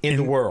 Okay. In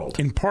the world.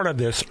 In part of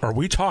this, are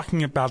we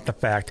talking about the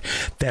fact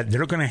that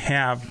they're going to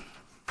have,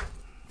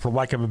 for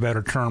lack of a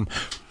better term,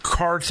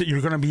 cards that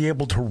you're going to be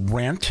able to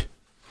rent?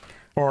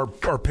 Or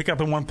pick up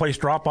in one place,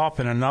 drop off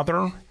in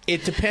another?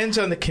 It depends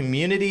on the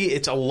community.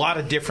 It's a lot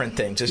of different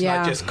things. It's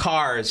not just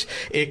cars.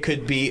 It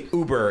could be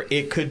Uber.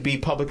 It could be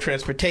public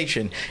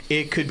transportation.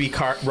 It could be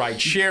car ride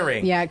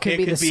sharing. Yeah, it could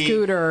be the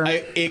scooter.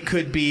 It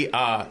could be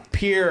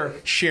peer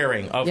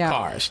sharing of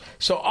cars.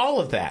 So all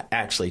of that,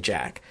 actually,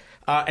 Jack.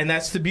 And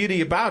that's the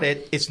beauty about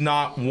it. It's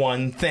not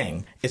one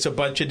thing. It's a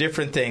bunch of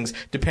different things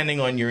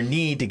depending on your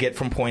need to get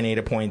from point A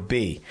to point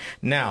B.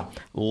 Now,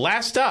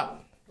 last up.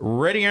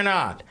 Ready or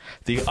not,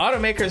 the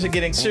automakers are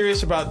getting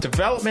serious about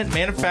development,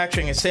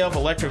 manufacturing, and sale of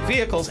electric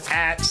vehicles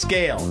at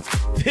scale.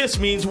 This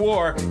means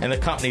war, and the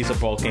companies are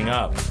bulking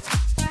up.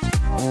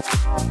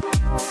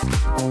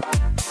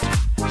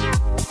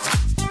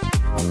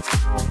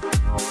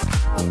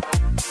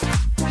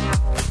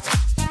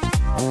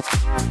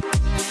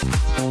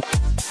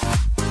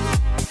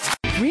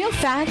 Real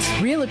facts,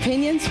 real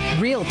opinions,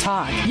 real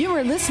talk. You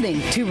are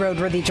listening to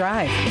RoadWorthy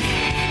Drive.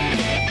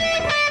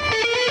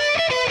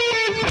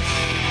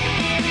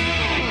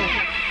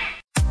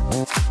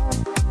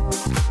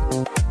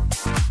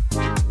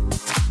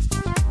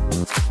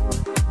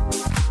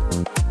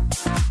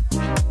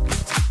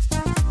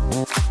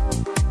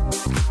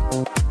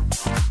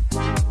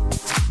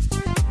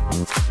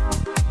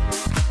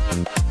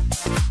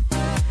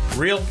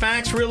 Real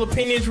facts, real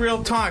opinions,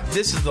 real talk.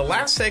 This is the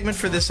last segment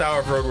for this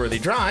hour of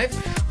Roadworthy Drive.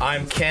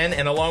 I'm Ken,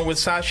 and along with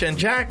Sasha and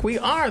Jack, we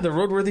are the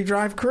Roadworthy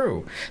Drive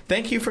crew.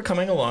 Thank you for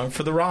coming along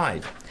for the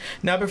ride.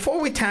 Now,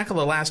 before we tackle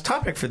the last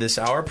topic for this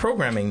hour,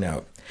 programming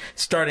note.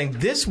 Starting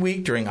this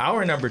week during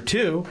hour number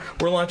 2,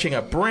 we're launching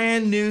a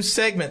brand new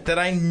segment that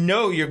I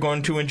know you're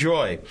going to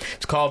enjoy.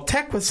 It's called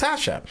Tech with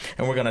Sasha,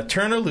 and we're going to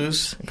turn her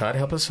loose, God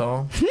help us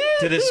all,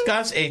 to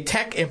discuss a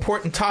tech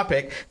important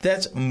topic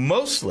that's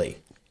mostly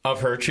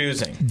of her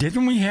choosing.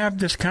 Didn't we have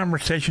this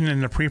conversation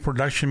in the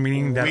pre-production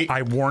meeting that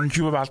I warned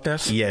you about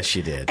this? Yes,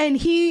 you did. And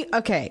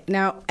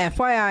now,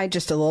 FYI,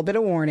 just a little bit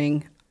of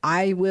warning.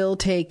 I will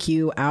take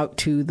you out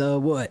to the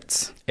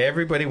woods.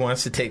 Everybody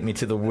wants to take me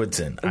to the woods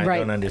I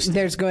don't understand.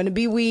 There's going to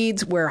be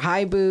weeds. Wear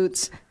high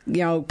boots.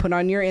 Put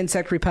on your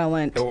insect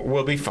repellent.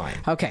 We'll be fine.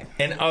 Okay.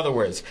 In other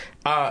words,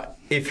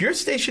 if your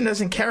station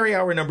doesn't carry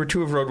hour number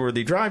 2 of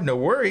Roadworthy Drive, no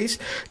worries.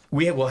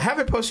 We will have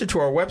it posted to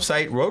our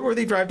website,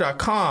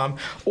 roadworthydrive.com,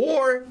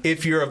 or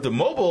if you're of the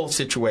mobile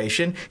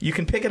situation, you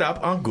can pick it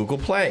up on Google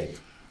Play.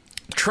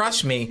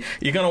 Trust me,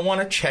 you're going to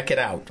want to check it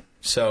out.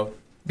 So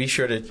be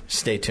sure to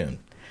stay tuned.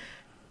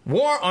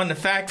 War on the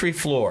factory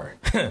floor.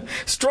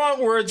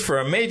 Strong words for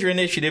a major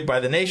initiative by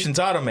the nation's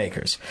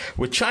automakers.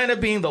 With China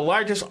being the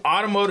largest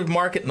automotive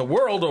market in the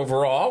world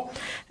overall,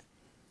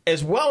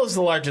 as well as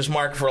the largest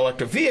market for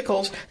electric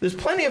vehicles, there's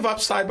plenty of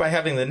upside by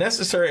having the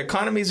necessary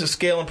economies of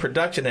scale and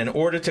production in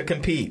order to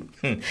compete.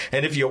 And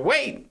if you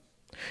wait,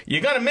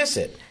 you're going to miss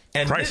it.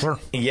 And Chrysler.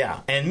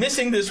 And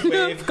missing this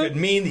wave could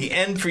mean the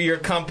end for your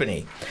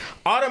company.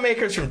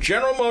 Automakers from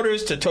General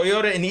Motors to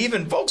Toyota and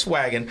even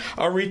Volkswagen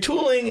are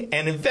retooling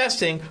and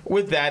investing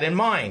with that in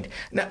mind.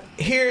 Now,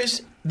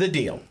 here's the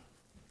deal.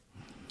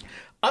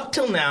 Up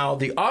till now,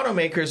 the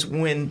automakers,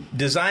 when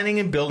designing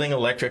and building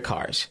electric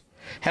cars,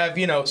 have,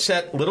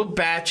 set little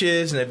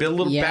batches, and they build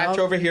a little batch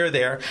over here or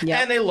there,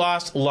 and they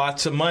lost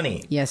lots of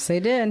money. Yes, they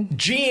did.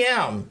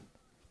 GM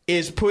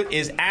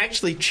is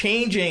actually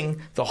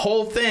changing the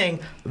whole thing.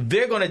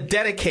 They're going to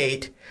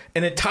dedicate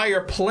an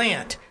entire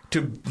plant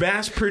to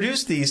mass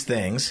produce these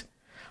things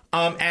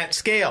at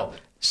scale.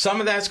 Some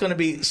of that's going to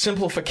be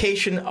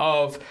simplification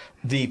of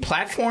the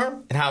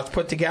platform and how it's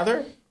put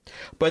together.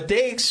 But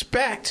they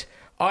expect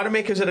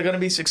automakers that are going to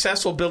be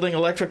successful building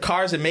electric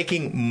cars and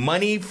making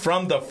money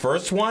from the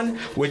first one,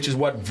 which is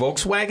what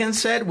Volkswagen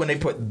said when they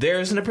put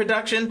theirs into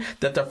production,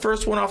 that the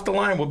first one off the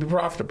line will be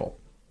profitable.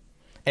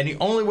 And the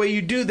only way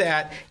you do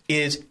that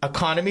is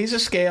economies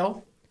of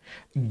scale,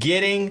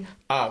 getting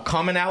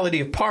commonality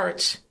of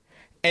parts,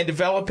 and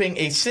developing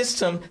a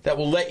system that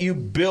will let you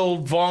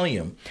build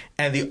volume.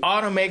 And the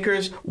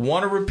automakers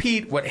want to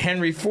repeat what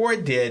Henry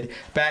Ford did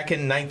back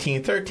in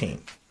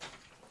 1913.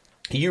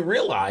 You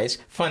realize,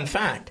 fun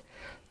fact,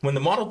 when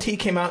the Model T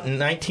came out in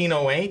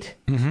 1908,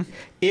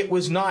 it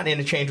was not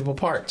interchangeable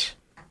parts.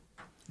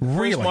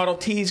 Really? First Model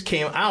Ts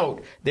came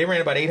out, they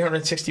ran about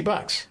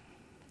 $860.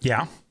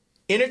 Yeah.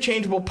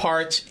 Interchangeable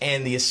parts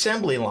and the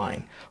assembly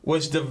line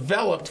was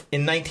developed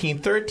in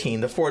 1913.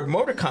 The Ford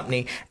Motor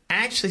Company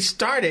actually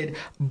started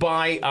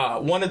by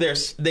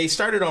they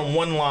started on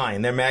one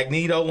line, their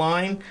magneto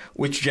line,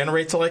 which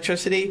generates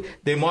electricity.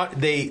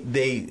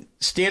 They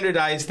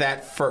standardized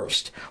that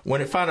first. When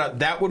it found out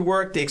that would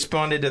work, they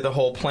expanded to the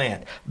whole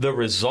plant. The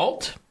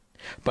result,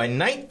 by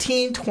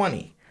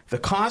 1920, the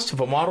cost of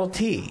a Model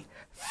T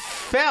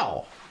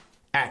fell,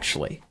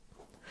 actually.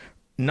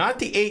 Not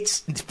the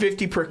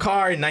 $850 per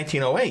car in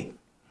 1908,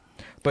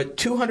 but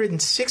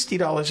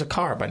 $260 a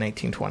car by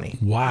 1920.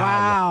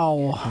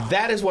 Wow.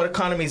 That is what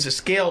economies of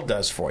scale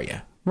does for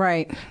you.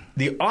 Right.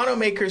 The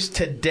automakers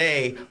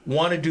today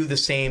want to do the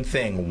same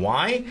thing.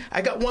 Why?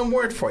 I got one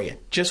word for you.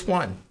 Just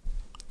one.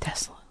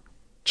 Tesla.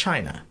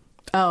 China.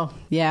 Oh,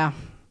 yeah.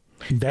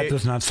 That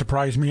does not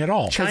surprise me at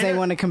all. Because they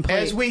want to compete.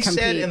 As we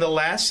said in the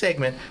last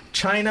segment,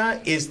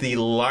 China is the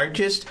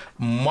largest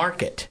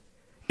market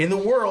in the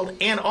world,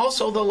 and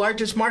also the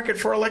largest market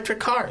for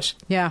electric cars.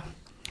 Yeah.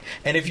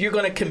 And if you're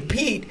going to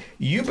compete,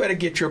 you better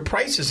get your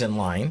prices in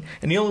line.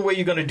 And the only way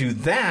you're going to do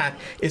that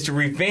is to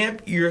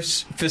revamp your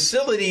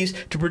facilities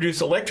to produce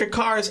electric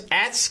cars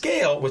at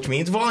scale, which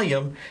means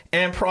volume,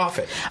 and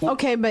profit.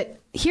 Okay, but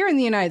here in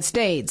the United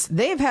States,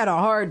 they've had a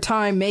hard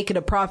time making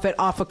a profit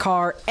off a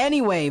car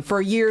anyway for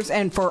years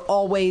and for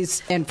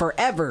always and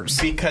forevers.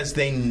 Because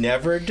they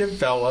never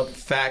developed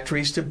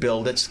factories to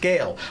build at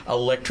scale.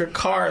 Electric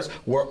cars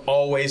were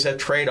always a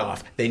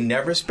trade-off. They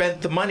never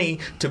spent the money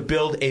to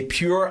build a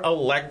pure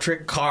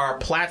electric car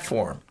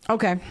platform.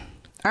 Okay.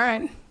 All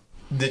right.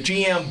 The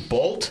GM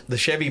Bolt, the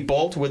Chevy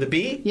Bolt with a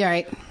B, Yeah,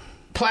 right.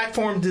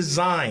 platform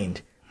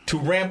designed to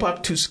ramp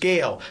up to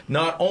scale,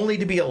 not only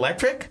to be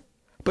electric,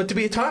 but to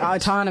be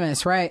autonomous.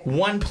 Autonomous, right.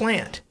 One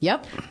plant.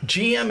 Yep.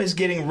 GM is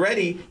getting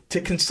ready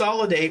to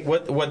consolidate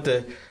what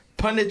the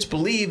pundits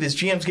believe is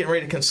GM's getting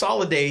ready to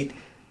consolidate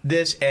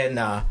this and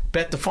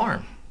bet the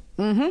farm.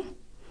 Mm-hmm.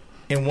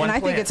 In one and I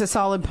plant. think it's a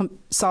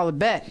solid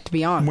bet, to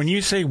be honest. When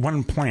you say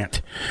one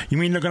plant, you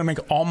mean they're going to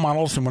make all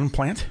models in one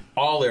plant?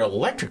 All their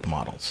electric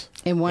models.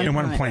 In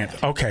one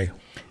plant. Okay.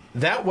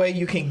 That way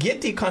you can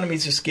get the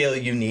economies of scale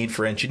you need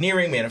for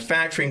engineering,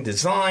 manufacturing,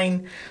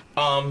 design,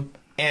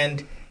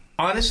 and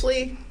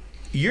honestly,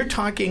 you're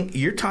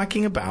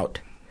talking about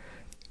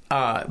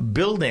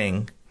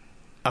building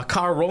a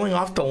car rolling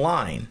off the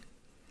line,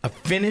 a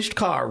finished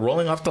car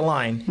rolling off the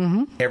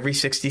line every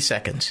 60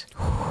 seconds.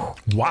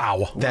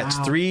 Wow. That's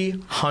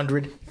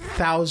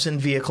 300,000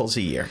 vehicles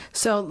a year.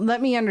 So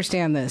let me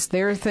understand this.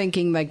 They're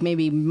thinking like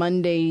maybe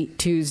Monday,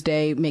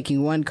 Tuesday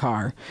making one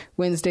car,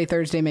 Wednesday,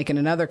 Thursday making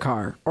another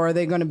car. Or are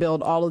they going to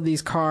build all of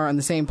these cars on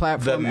the same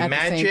platform at the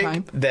same time? The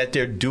magic that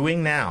they're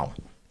doing now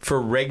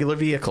for regular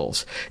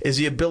vehicles is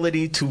the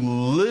ability to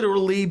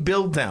literally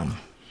build them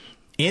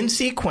in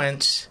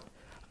sequence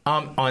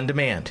on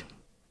demand.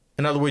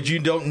 In other words, you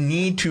don't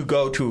need to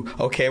go to,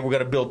 okay, we're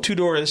going to build 2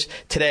 doors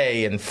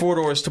today and 4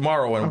 doors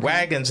tomorrow and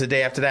wagons the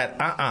day after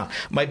that.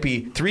 Might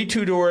be 3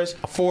 2-doors,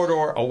 a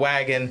 4-door, a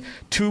wagon,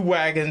 2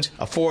 wagons,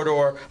 a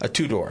 4-door, a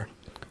 2-door.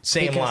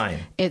 Same line.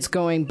 It's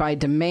going by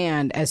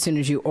demand as soon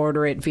as you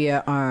order it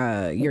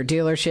via your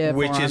dealership,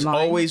 which or has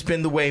online. always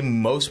been the way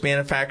most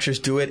manufacturers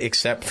do it,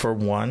 except for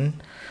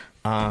one.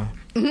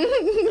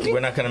 We're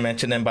not going to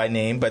mention them by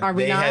name, but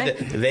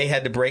they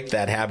had to break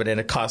that habit, and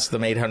it cost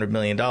them $800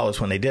 million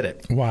when they did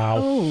it. Wow.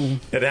 Oh.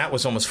 And that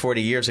was almost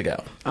 40 years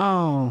ago.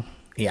 Oh.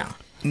 Yeah.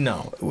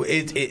 No,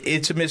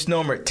 it's a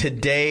misnomer.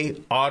 Today,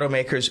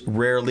 automakers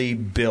rarely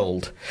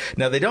build.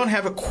 Now, they don't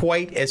have it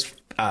quite as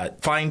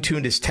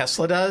fine-tuned as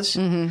Tesla does,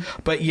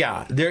 but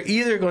yeah, they're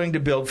either going to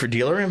build for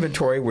dealer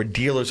inventory, where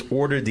dealers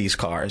ordered these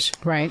cars,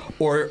 right,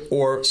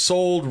 or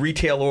sold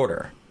retail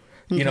order.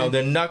 You know,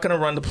 they're not going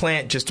to run the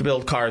plant just to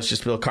build cars,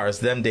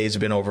 Them days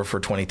have been over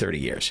for 20, 30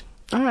 years.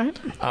 All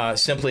right.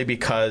 Simply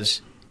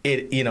because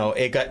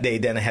they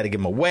then had to give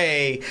them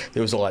away.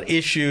 There was a lot of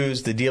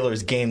issues. The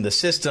dealers gamed the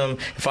system.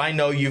 If I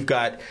know you've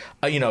got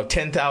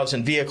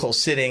 10,000 vehicles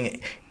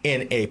sitting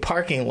in a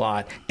parking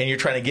lot and you're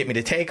trying to get me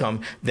to take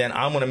them, then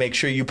I'm going to make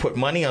sure you put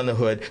money on the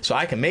hood so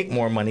I can make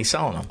more money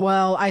selling them.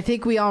 Well, I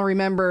think we all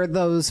remember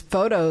those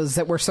photos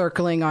that were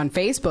circling on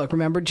Facebook.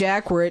 Remember,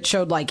 Jack, where it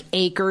showed like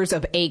acres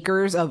of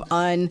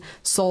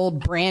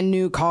unsold brand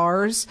new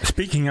cars?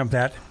 Speaking of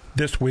that,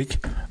 this week,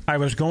 I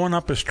was going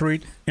up a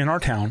street in our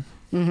town,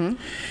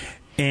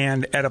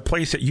 and at a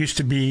place that used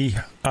to be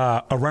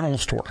a rental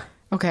store.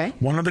 Okay.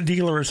 One of the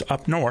dealers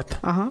up north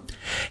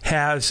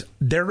has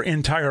their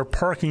entire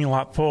parking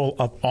lot full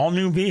of all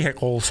new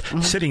vehicles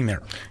sitting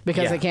there.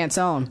 Because they can't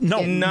sell them.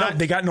 No,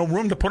 they got no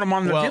room to put them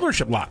on the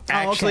dealership lot.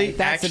 Actually,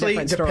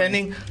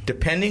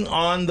 depending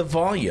on the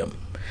volume,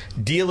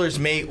 dealers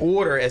may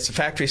order, as the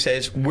factory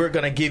says, we're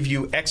going to give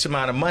you X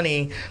amount of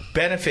money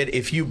benefit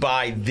if you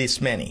buy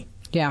this many.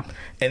 Yeah.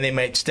 And they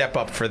might step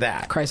up for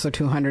that. Chrysler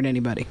 200,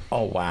 anybody.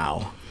 Oh,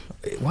 wow.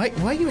 Why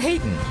are you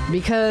hating?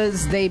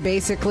 Because they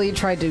basically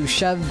tried to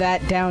shove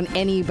that down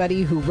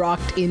anybody who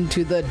rocked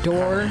into the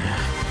door.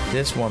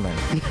 This woman.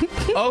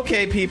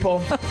 Okay,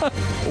 people.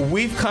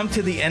 We've come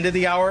to the end of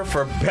the hour,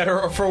 for better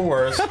or for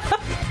worse.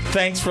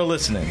 Thanks for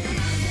listening.